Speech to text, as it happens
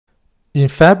In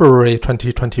February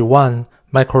 2021,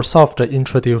 Microsoft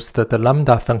introduced the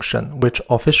Lambda function, which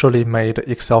officially made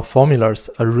Excel formulas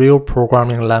a real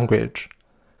programming language.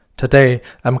 Today,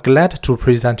 I'm glad to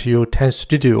present you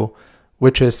TenStudio,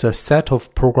 which is a set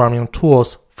of programming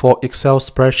tools for Excel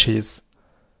spreadsheets.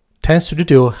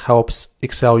 TenStudio helps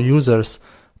Excel users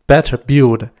better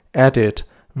build, edit,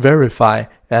 verify,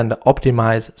 and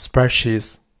optimize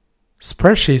spreadsheets.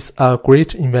 Spreadsheets are a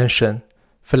great invention.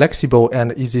 Flexible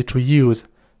and easy to use,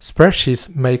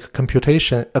 spreadsheets make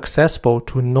computation accessible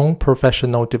to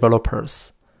non-professional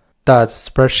developers. Thus,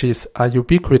 spreadsheets are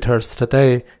ubiquitous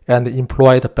today and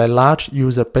employed by large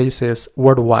user bases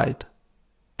worldwide.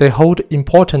 They hold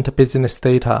important business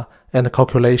data and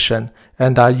calculation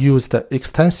and are used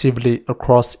extensively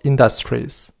across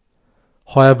industries.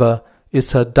 However,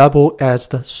 it's a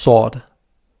double-edged sword.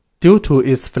 Due to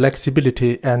its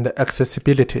flexibility and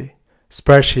accessibility,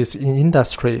 spreadsheets in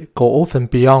industry go often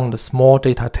beyond small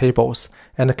data tables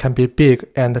and can be big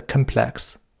and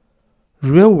complex.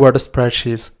 Real-world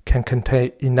spreadsheets can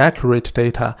contain inaccurate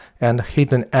data and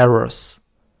hidden errors.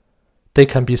 They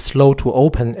can be slow to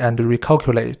open and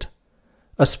recalculate.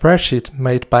 A spreadsheet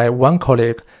made by one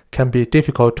colleague can be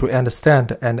difficult to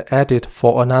understand and edit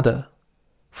for another.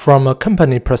 From a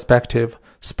company perspective,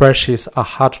 spreadsheets are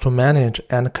hard to manage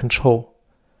and control.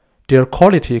 Their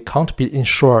quality can't be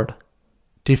ensured.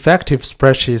 Defective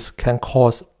spreadsheets can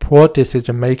cause poor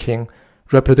decision-making,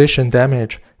 reputation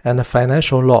damage, and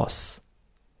financial loss.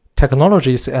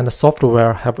 Technologies and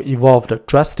software have evolved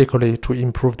drastically to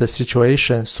improve the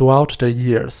situation throughout the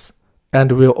years,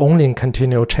 and will only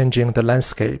continue changing the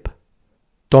landscape.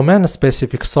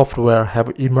 Domain-specific software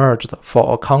have emerged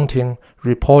for accounting,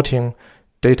 reporting,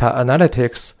 data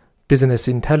analytics, business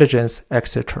intelligence,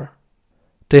 etc.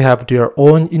 They have their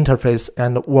own interface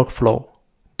and workflow,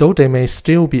 though they may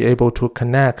still be able to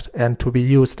connect and to be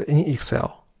used in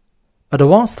Excel.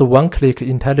 Advanced one-click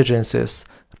intelligences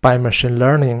by machine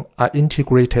learning are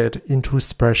integrated into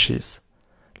spreadsheets,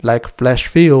 like flash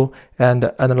fill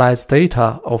and analyze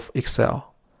data of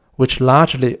Excel, which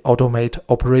largely automate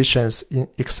operations in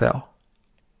Excel.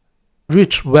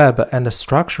 Rich web and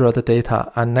structured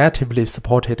data are natively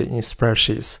supported in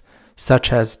spreadsheets,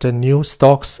 such as the new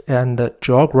stocks and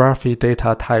geography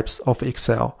data types of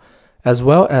Excel, as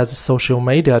well as social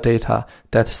media data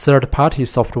that third-party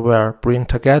software bring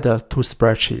together to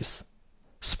spreadsheets.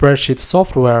 Spreadsheet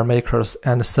software makers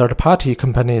and third-party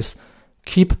companies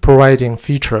keep providing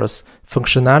features,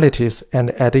 functionalities, and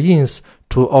add-ins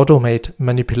to automate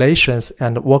manipulations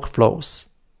and workflows.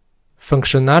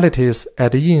 Functionalities,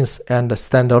 add-ins, and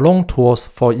standalone tools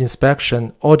for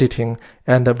inspection, auditing,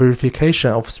 and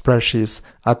verification of spreadsheets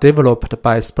are developed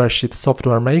by spreadsheet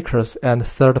software makers and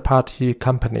third-party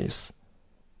companies.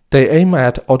 They aim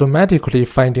at automatically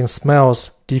finding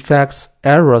smells, defects,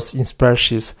 errors in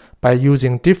spreadsheets by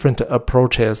using different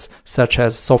approaches such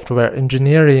as software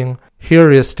engineering,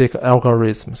 heuristic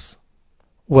algorithms.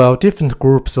 While different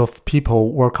groups of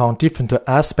people work on different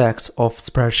aspects of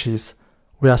spreadsheets,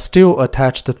 we are still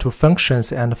attached to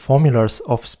functions and formulas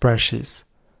of spreadsheets.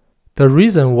 The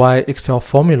reason why Excel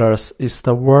formulas is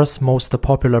the world's most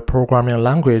popular programming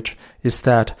language is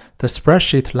that the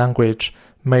spreadsheet language,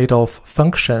 made of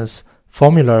functions,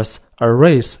 formulas,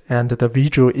 arrays, and the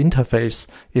visual interface,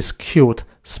 is cute,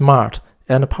 smart,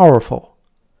 and powerful.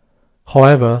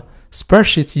 However,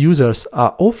 spreadsheet users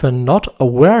are often not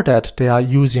aware that they are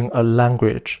using a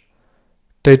language.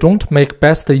 They don't make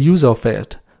best use of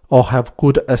it, or have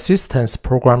good assistance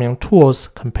programming tools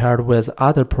compared with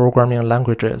other programming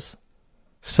languages.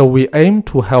 So we aim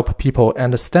to help people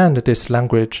understand this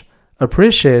language,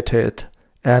 appreciate it,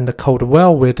 and code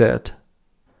well with it.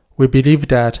 We believe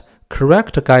that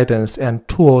correct guidance and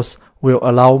tools will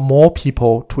allow more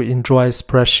people to enjoy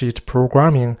spreadsheet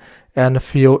programming and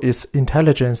feel its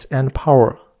intelligence and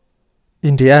power.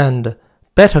 In the end,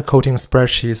 better coding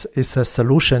spreadsheets is a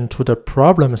solution to the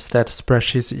problems that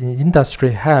spreadsheets in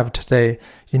industry have today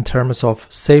in terms of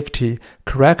safety,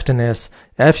 correctness,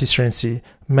 efficiency,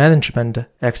 management,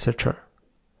 etc.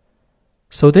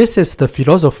 So this is the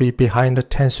philosophy behind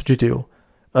TenStudio,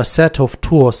 a set of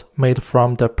tools made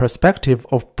from the perspective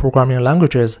of programming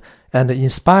languages and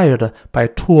inspired by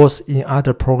tools in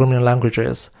other programming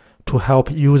languages to help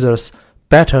users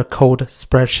better code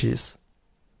spreadsheets.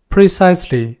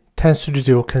 Precisely,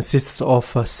 TenStudio consists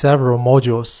of several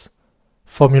modules.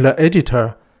 Formula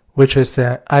Editor, which is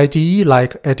an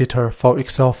IDE-like editor for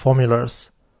Excel formulas.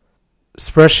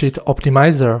 Spreadsheet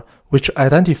Optimizer, which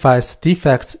identifies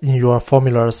defects in your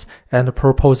formulas and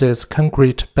proposes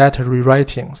concrete better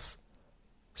rewritings.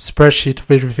 Spreadsheet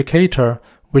Verificator,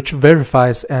 which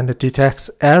verifies and detects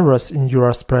errors in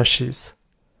your spreadsheets.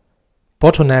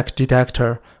 Bottleneck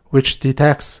Detector, which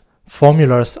detects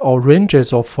formulas or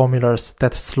ranges of formulas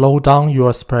that slow down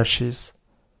your spreadsheets.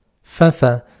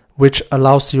 Funfun, which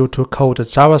allows you to code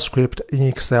JavaScript in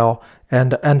Excel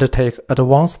and undertake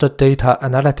advanced data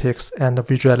analytics and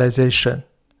visualization.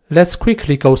 Let's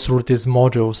quickly go through these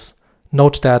modules.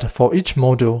 Note that for each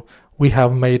module, we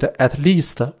have made at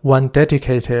least one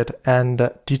dedicated and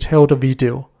detailed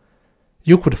video.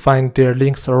 You could find their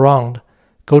links around.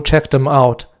 Go check them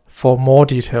out for more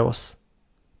details.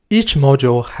 Each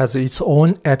module has its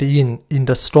own add-in in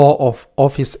the store of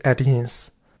Office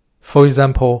add-ins. For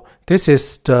example, this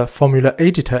is the Formula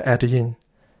Editor add-in.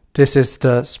 This is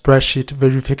the Spreadsheet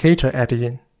Verificator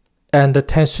add-in. And the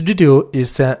TenStudio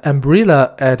is an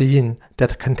umbrella add-in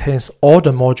that contains all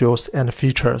the modules and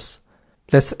features.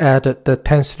 Let's add the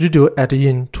TenStudio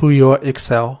add-in to your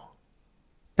Excel.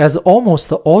 As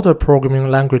almost all the programming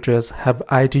languages have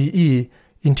IDE,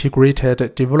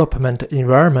 Integrated Development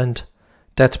Environment,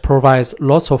 that provides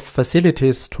lots of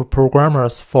facilities to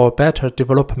programmers for better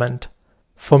development.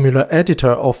 Formula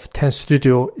Editor of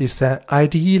TenStudio is an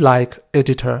IDE-like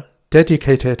editor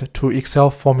dedicated to Excel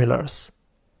formulas.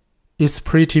 Its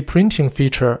pretty printing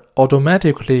feature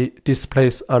automatically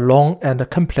displays a long and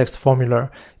complex formula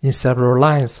in several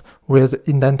lines with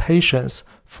indentations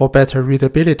for better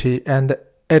readability and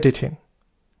editing.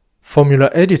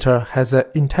 Formula Editor has an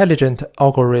intelligent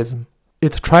algorithm.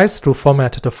 It tries to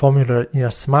format the formula in a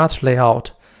smart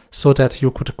layout so that you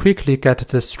could quickly get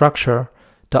the structure,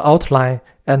 the outline,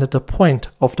 and the point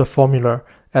of the formula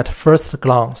at first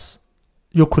glance.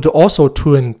 You could also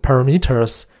tune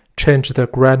parameters, change the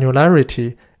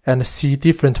granularity, and see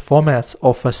different formats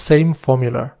of a same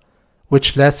formula,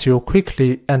 which lets you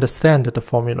quickly understand the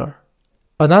formula.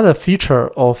 Another feature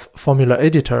of Formula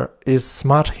Editor is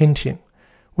smart hinting,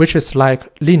 which is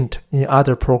like lint in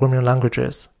other programming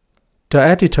languages. The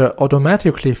editor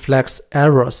automatically flags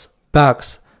errors,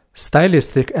 bugs,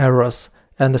 stylistic errors,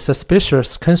 and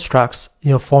suspicious constructs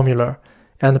in a formula,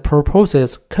 and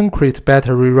proposes concrete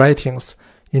better rewritings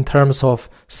in terms of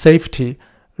safety,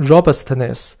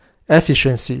 robustness,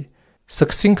 efficiency,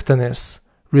 succinctness,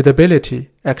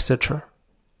 readability, etc.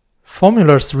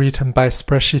 Formulas written by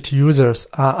spreadsheet users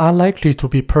are unlikely to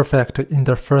be perfect in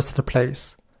the first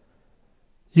place.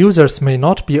 Users may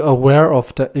not be aware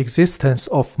of the existence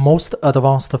of most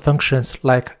advanced functions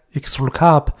like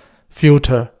XLOOKUP,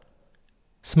 filter.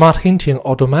 Smart hinting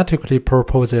automatically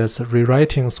proposes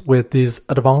rewritings with these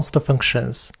advanced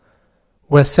functions.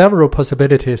 When several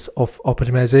possibilities of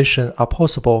optimization are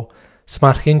possible,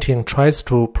 smart hinting tries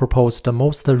to propose the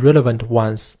most relevant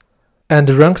ones, and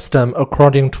ranks them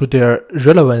according to their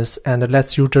relevance and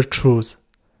lets users choose.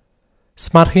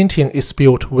 Smart hinting is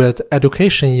built with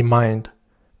education in mind.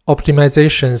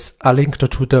 Optimizations are linked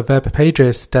to the web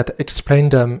pages that explain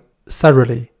them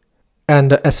thoroughly,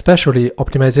 and especially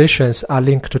optimizations are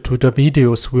linked to the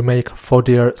videos we make for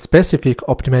their specific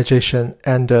optimization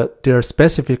and their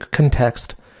specific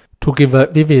context to give a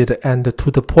vivid and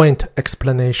to-the-point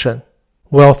explanation.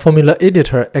 While Formula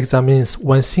Editor examines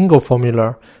one single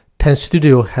formula,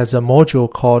 TenStudio has a module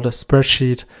called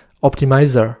Spreadsheet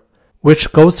Optimizer,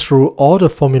 which goes through all the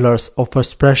formulas of a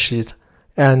spreadsheet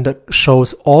and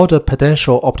shows all the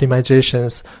potential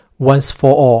optimizations once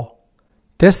for all.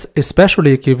 This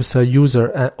especially gives a user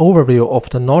an overview of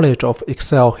the knowledge of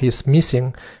Excel he is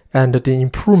missing and the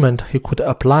improvement he could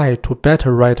apply to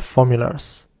better write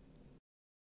formulas.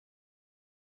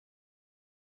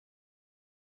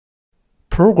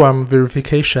 Program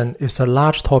verification is a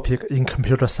large topic in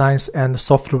computer science and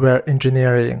software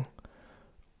engineering.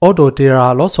 Although there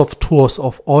are lots of tools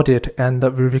of audit and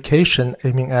verification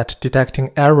aiming at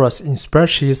detecting errors in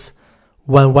spreadsheets,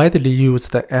 one widely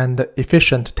used and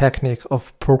efficient technique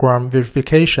of program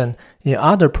verification in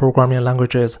other programming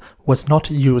languages was not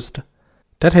used.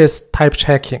 That is type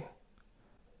checking.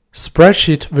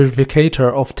 Spreadsheet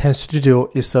Verificator of TenStudio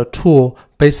is a tool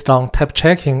based on type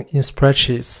checking in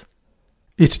spreadsheets.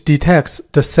 It detects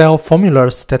the cell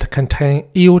formulas that contain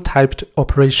ill-typed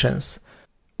operations,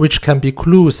 which can be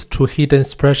clues to hidden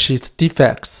spreadsheet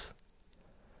defects.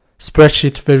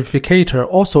 Spreadsheet Verificator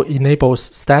also enables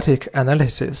static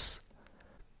analysis.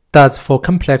 That's for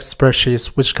complex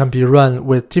spreadsheets which can be run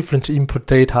with different input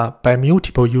data by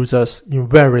multiple users in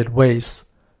varied ways.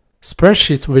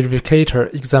 Spreadsheet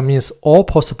Verificator examines all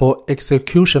possible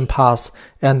execution paths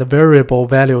and variable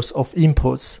values of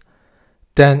inputs.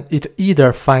 Then it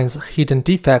either finds hidden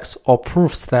defects or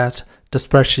proves that the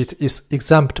spreadsheet is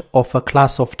exempt of a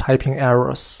class of typing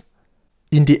errors.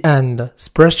 In the end,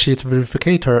 Spreadsheet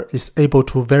Verificator is able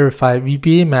to verify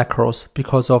VBA macros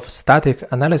because of static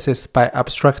analysis by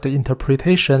abstract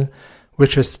interpretation,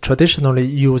 which is traditionally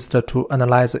used to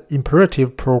analyze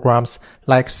imperative programs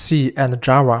like C and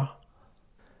Java.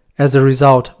 As a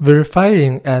result,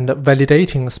 verifying and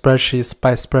validating spreadsheets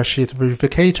by Spreadsheet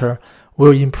Verificator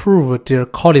will improve their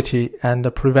quality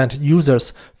and prevent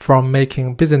users from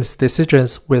making business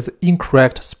decisions with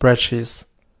incorrect spreadsheets.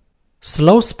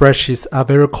 Slow spreadsheets are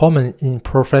very common in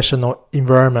professional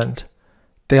environment.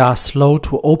 They are slow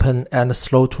to open and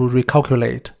slow to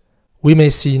recalculate. We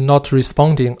may see not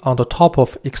responding on the top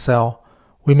of Excel.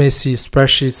 We may see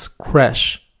spreadsheets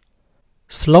crash.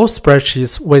 Slow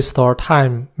spreadsheets waste our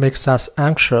time, makes us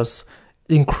anxious,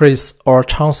 increase our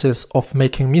chances of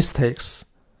making mistakes.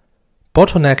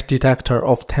 Bottleneck Detector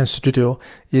of TenStudio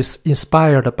is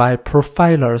inspired by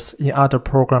profilers in other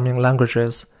programming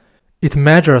languages. It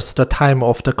measures the time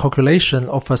of the calculation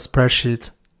of a spreadsheet.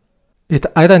 It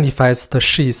identifies the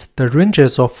sheets, the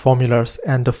ranges of formulas,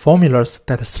 and the formulas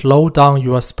that slow down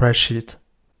your spreadsheet.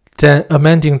 Then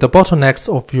amending the bottlenecks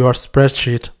of your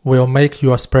spreadsheet will make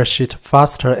your spreadsheet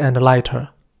faster and lighter.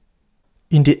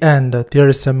 In the end, there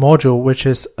is a module which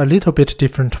is a little bit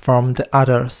different from the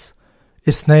others.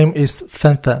 Its name is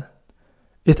Funfun.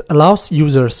 It allows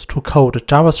users to code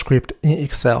JavaScript in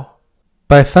Excel.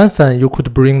 By Funfun, you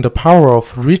could bring the power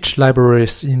of rich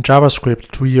libraries in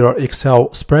JavaScript to your Excel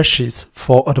spreadsheets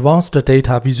for advanced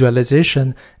data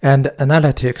visualization and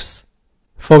analytics.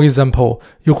 For example,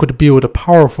 you could build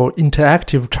powerful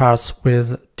interactive charts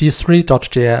with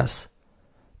D3.js,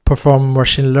 perform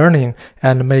machine learning,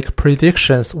 and make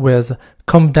predictions with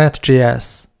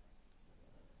CombNet.js.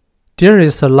 There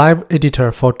is a live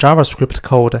editor for JavaScript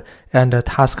code and a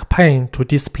task pane to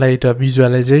display the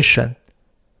visualization.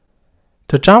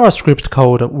 The JavaScript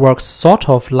code works sort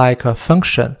of like a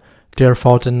function,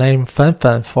 therefore the name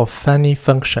Funfun for funny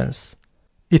functions.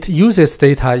 It uses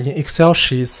data in Excel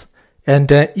sheets and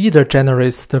then either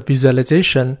generates the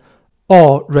visualization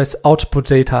or writes output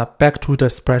data back to the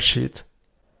spreadsheet.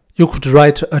 You could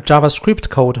write a JavaScript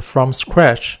code from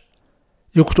scratch.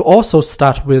 You could also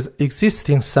start with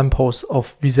existing samples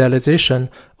of visualization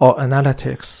or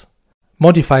analytics,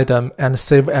 modify them, and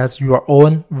save as your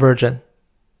own version.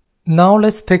 Now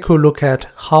let's take a look at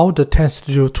how the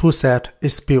TenStudio toolset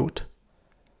is built.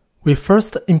 We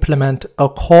first implement a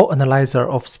core analyzer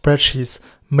of spreadsheets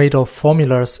made of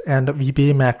formulas and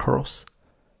VBA macros.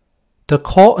 The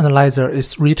core analyzer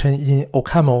is written in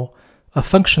OCaml, a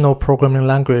functional programming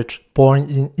language born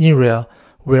in India,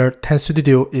 where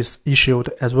TenStudio is issued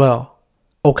as well.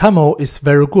 OCaml is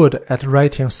very good at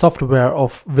writing software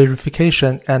of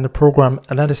verification and program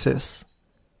analysis.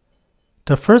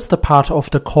 The first part of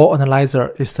the core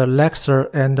analyzer is the lexer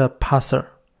and the parser,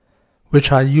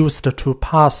 which are used to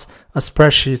parse a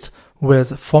spreadsheet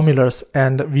with formulas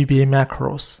and VBA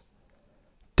macros.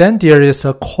 Then there is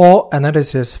a core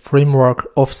analysis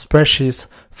framework of spreadsheets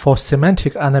for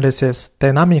semantic analysis,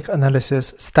 dynamic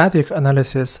analysis, static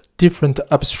analysis, different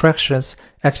abstractions,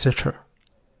 etc.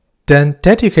 Then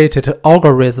dedicated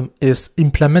algorithm is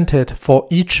implemented for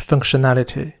each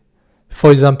functionality. For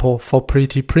example, for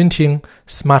pretty printing,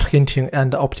 smart hinting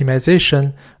and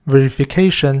optimization,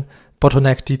 verification,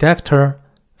 bottleneck detector,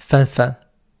 Funfun.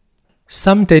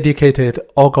 Some dedicated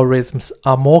algorithms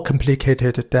are more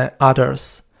complicated than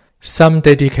others. Some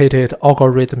dedicated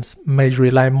algorithms may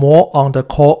rely more on the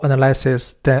core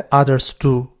analysis than others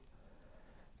do.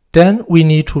 Then we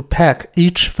need to pack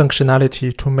each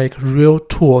functionality to make real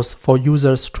tools for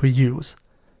users to use.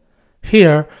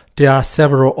 Here, there are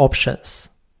several options.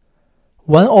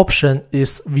 One option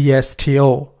is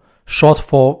VSTO, short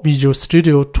for Visual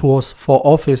Studio Tools for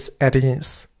Office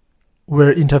add-ins,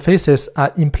 where interfaces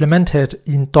are implemented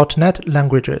in .NET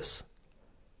languages.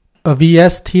 A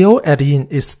VSTO add-in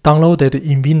is downloaded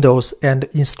in Windows and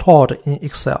installed in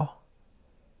Excel.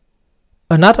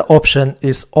 Another option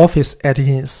is Office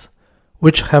add-ins,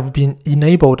 which have been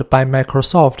enabled by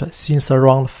Microsoft since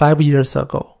around 5 years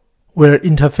ago, where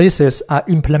interfaces are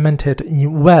implemented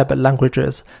in web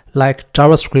languages like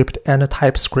JavaScript and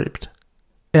TypeScript.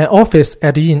 An Office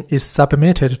add-in is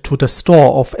submitted to the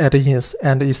store of add-ins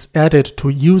and is added to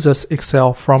users'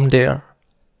 Excel from there.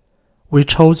 We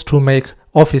chose to make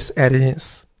Office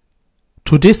add-ins.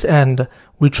 To this end,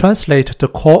 we translate the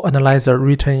core analyzer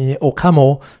written in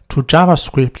OCaml to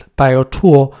JavaScript by a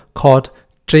tool called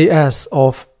JS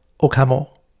of OCaml,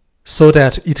 so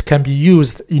that it can be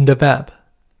used in the web.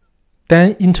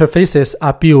 Then interfaces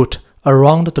are built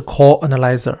around the core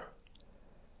analyzer.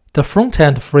 The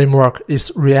front-end framework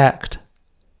is React.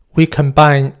 We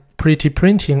combine pretty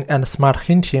printing and smart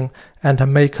hinting,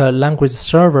 and make a language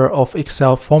server of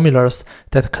Excel formulas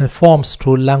that conforms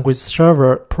to language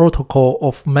server protocol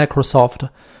of Microsoft,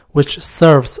 which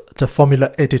serves the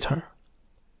formula editor.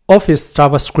 Office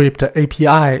JavaScript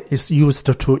API is used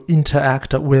to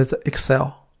interact with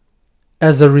Excel.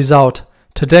 As a result,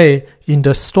 today in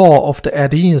the store of the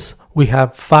add-ins, we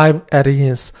have 5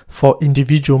 add-ins for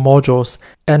individual modules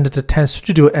and the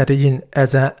TenStudio add-in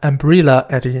as an umbrella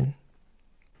add-in.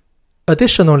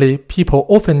 Additionally, people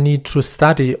often need to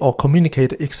study or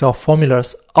communicate Excel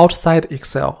formulas outside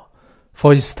Excel.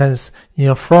 For instance, in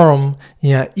a form,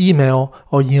 in an email,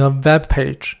 or in a web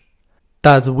page.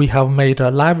 Thus, we have made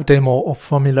a live demo of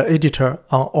Formula Editor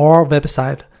on our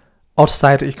website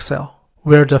outside Excel,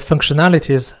 where the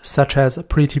functionalities such as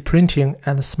pretty printing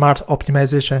and smart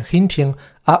optimization hinting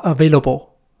are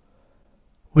available.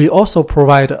 We also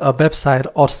provide a website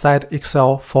outside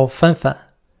Excel for Funfun.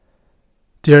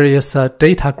 There is a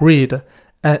data grid,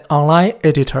 an online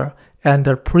editor, and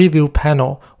a preview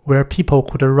panel where people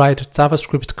could write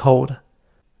JavaScript code.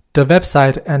 The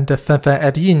website and the Funfun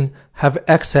add-in have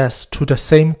access to the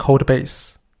same code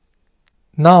base.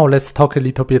 Now let's talk a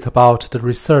little bit about the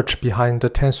research behind the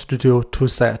TenStudio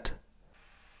toolset.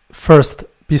 First,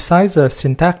 besides the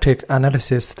syntactic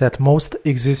analysis that most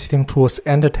existing tools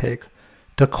undertake,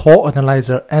 the core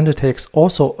analyzer undertakes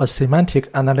also a semantic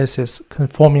analysis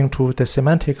conforming to the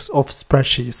semantics of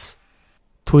spreadsheets.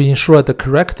 To ensure the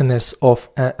correctness of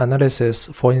an analysis,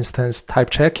 for instance type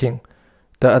checking,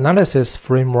 the analysis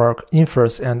framework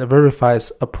infers and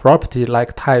verifies a property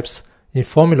like types in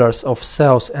formulas of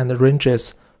cells and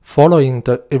ranges following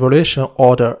the evaluation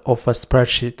order of a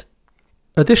spreadsheet.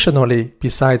 Additionally,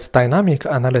 besides dynamic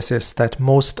analysis that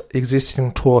most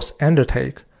existing tools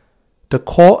undertake, the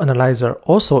core analyzer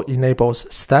also enables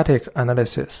static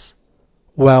analysis.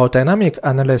 While dynamic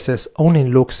analysis only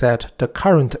looks at the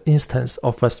current instance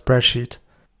of a spreadsheet,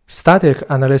 static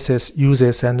analysis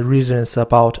uses and reasons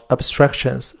about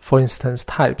abstractions, for instance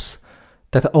types,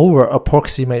 that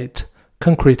over-approximate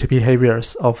concrete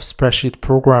behaviors of spreadsheet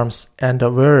programs and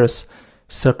various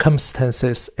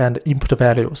circumstances and input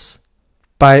values.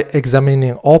 By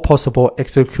examining all possible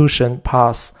execution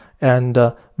paths and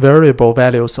variable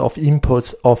values of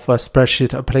inputs of a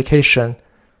spreadsheet application,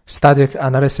 static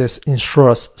analysis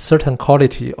ensures certain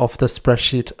quality of the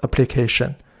spreadsheet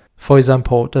application. For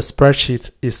example, the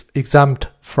spreadsheet is exempt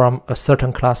from a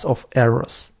certain class of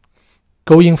errors.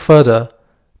 Going further,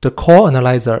 the core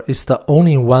analyzer is the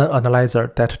only one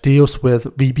analyzer that deals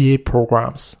with VBA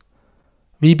programs.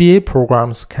 VBA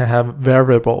programs can have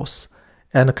variables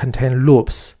and contain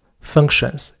loops,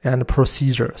 functions, and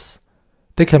procedures.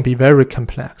 They can be very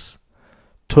complex.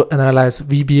 To analyze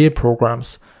VBA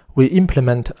programs, we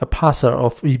implement a parser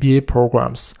of VBA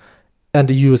programs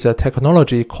and use a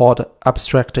technology called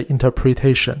abstract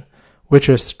interpretation, which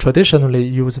is traditionally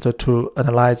used to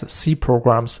analyze C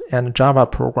programs and Java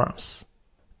programs.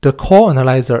 The core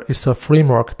analyzer is a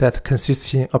framework that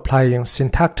consists in applying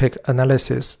syntactic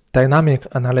analysis, dynamic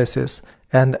analysis,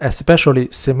 and especially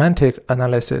semantic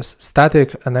analysis,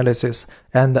 static analysis,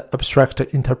 and abstract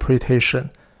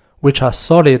interpretation, which are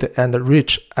solid and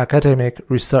rich academic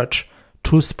research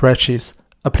to spreadsheets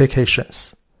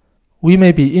applications. We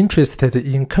may be interested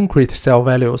in concrete cell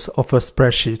values of a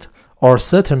spreadsheet or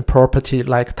certain property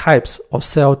like types or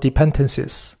cell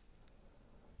dependencies.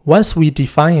 Once we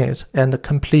define it and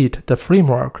complete the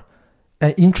framework,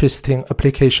 an interesting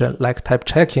application like type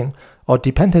checking or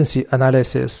dependency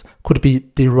analysis could be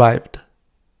derived.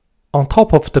 On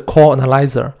top of the core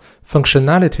analyzer,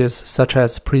 functionalities such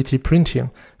as pretty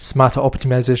printing, smart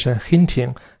optimization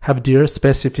hinting have their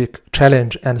specific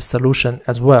challenge and solution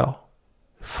as well.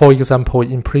 For example,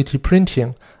 in pretty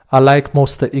printing, unlike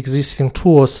most existing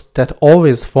tools that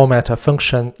always format a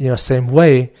function in the same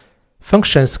way,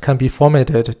 functions can be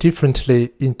formatted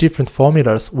differently in different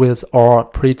formulas with our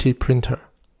pretty printer.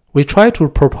 We try to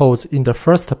propose in the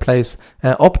first place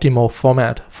an optimal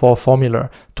format for a formula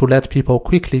to let people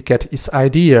quickly get its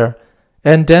idea,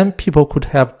 and then people could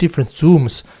have different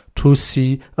zooms to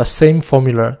see a same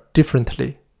formula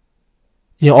differently.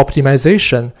 In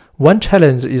optimization, one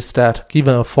challenge is that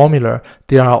given a formula,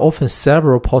 there are often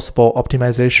several possible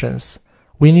optimizations.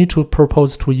 We need to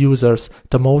propose to users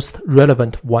the most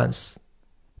relevant ones.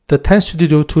 The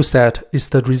TenStudio toolset is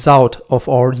the result of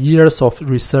our years of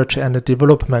research and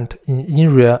development in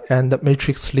INRIA and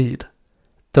Matrix Lead.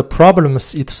 The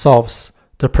problems it solves,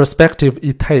 the perspective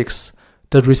it takes,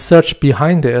 the research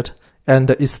behind it, and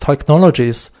its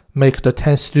technologies make the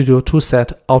TenStudio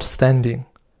toolset outstanding.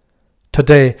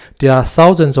 Today, there are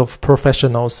thousands of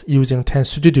professionals using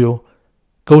TenStudio.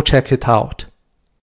 Go check it out.